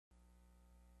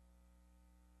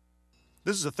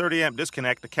This is a 30 amp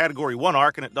disconnect, a category 1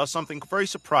 arc, and it does something very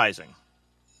surprising.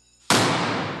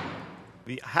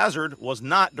 The hazard was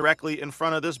not directly in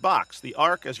front of this box. The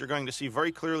arc, as you're going to see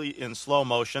very clearly in slow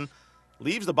motion,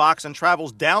 leaves the box and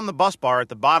travels down the bus bar at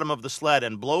the bottom of the sled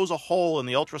and blows a hole in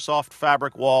the ultra-soft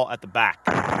fabric wall at the back.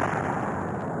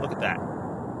 Look at that.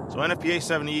 So NFPA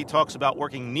 70E talks about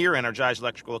working near energized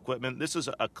electrical equipment. This is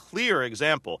a clear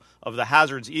example of the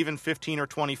hazards even 15 or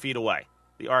 20 feet away.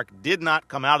 The arc did not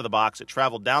come out of the box. It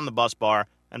traveled down the bus bar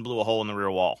and blew a hole in the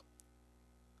rear wall.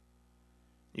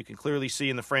 You can clearly see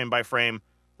in the frame-by-frame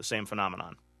the same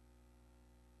phenomenon.